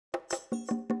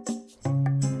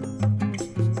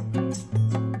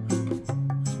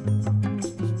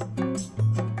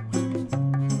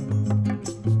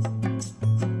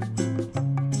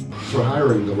for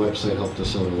hiring, the website helped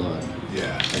us out a lot.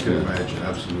 Yeah, I can imagine,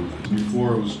 absolutely.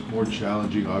 Before it was more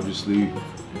challenging, obviously.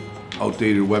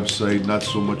 Outdated website, not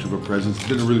so much of a presence. It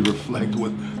didn't really reflect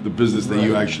what the business that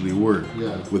you actually were.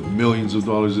 Yeah. With millions of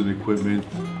dollars in equipment,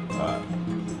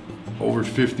 over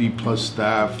 50 plus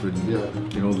staff, and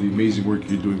you know the amazing work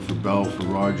you're doing for Bell, for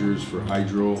Rogers, for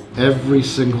Hydro. Every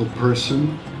single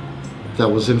person that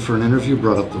was in for an interview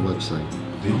brought up the website.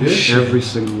 They did? Every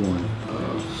single one.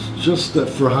 Just that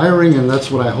for hiring, and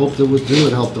that's what I hoped it would do,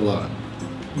 it helped a lot.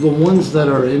 The ones that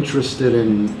are interested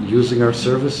in using our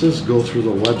services go through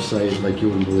the website like you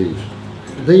wouldn't believe.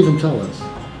 They even tell us.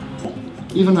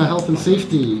 Even a health and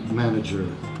safety manager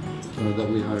that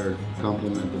we hired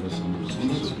complimented us on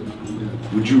this.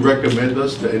 Yeah. Would you recommend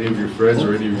us to any of your friends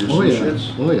or any of your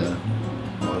associates? Oh yeah.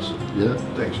 Awesome. Yeah.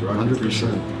 Thanks, Rock.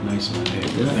 100%. Nice one.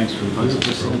 Hey, Yeah. thanks for the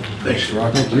business, bro. Thanks,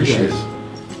 Rock. Thank you Appreciate guys. it.